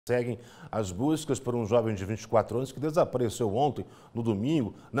Seguem as buscas por um jovem de 24 anos que desapareceu ontem, no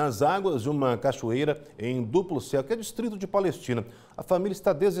domingo, nas águas de uma cachoeira em Duplo Céu, que é distrito de Palestina. A família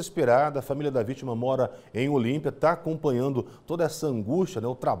está desesperada, a família da vítima mora em Olímpia, está acompanhando toda essa angústia,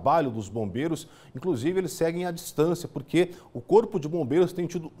 o trabalho dos bombeiros. Inclusive, eles seguem à distância, porque o corpo de bombeiros tem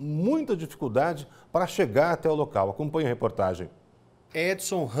tido muita dificuldade para chegar até o local. Acompanhe a reportagem.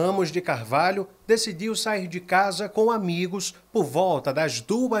 Edson Ramos de Carvalho decidiu sair de casa com amigos por volta das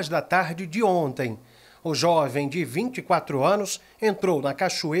 2 da tarde de ontem. O jovem de 24 anos entrou na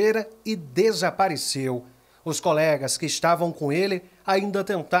cachoeira e desapareceu. Os colegas que estavam com ele ainda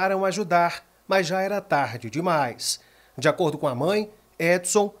tentaram ajudar, mas já era tarde demais. De acordo com a mãe,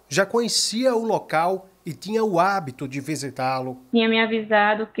 Edson já conhecia o local e tinha o hábito de visitá-lo. Tinha me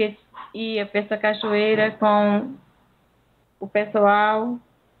avisado que ia para essa cachoeira com o pessoal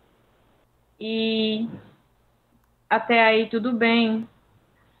e até aí tudo bem.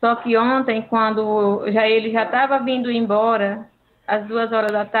 Só que ontem, quando ele já estava vindo embora, às 2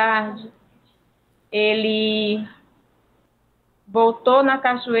 horas da tarde, ele voltou na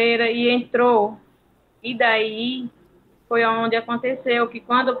cachoeira e entrou. E daí foi onde aconteceu, que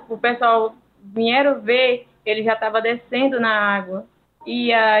quando o pessoal vieram ver, ele já estava descendo na água.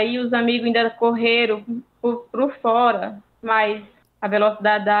 E aí os amigos ainda correram por fora, mas a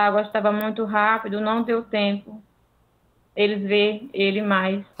velocidade da água estava muito rápido, não deu tempo eles ver ele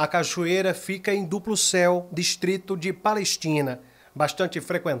mais. A cachoeira fica em Duplo Céu, distrito de Palestina. Bastante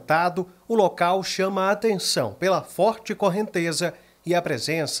frequentado, o local chama a atenção pela forte correnteza e a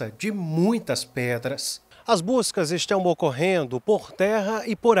presença de muitas pedras. As buscas estão ocorrendo por terra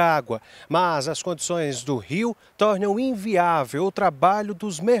e por água, mas as condições do rio tornam inviável o trabalho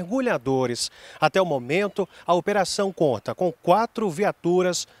dos mergulhadores. Até o momento, a operação conta com 4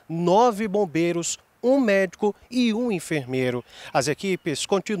 viaturas, 9 bombeiros, 1 médico e 1 enfermeiro. As equipes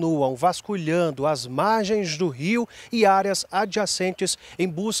continuam vasculhando as margens do rio e áreas adjacentes em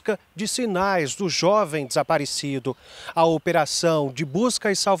busca de sinais do jovem desaparecido. A operação de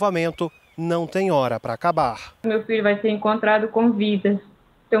busca e salvamento não tem hora para acabar. Meu filho vai ser encontrado com vida.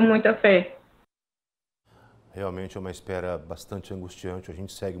 Tenho muita fé. Realmente é uma espera bastante angustiante. A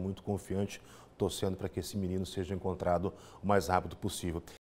gente segue muito confiante, torcendo para que esse menino seja encontrado o mais rápido possível.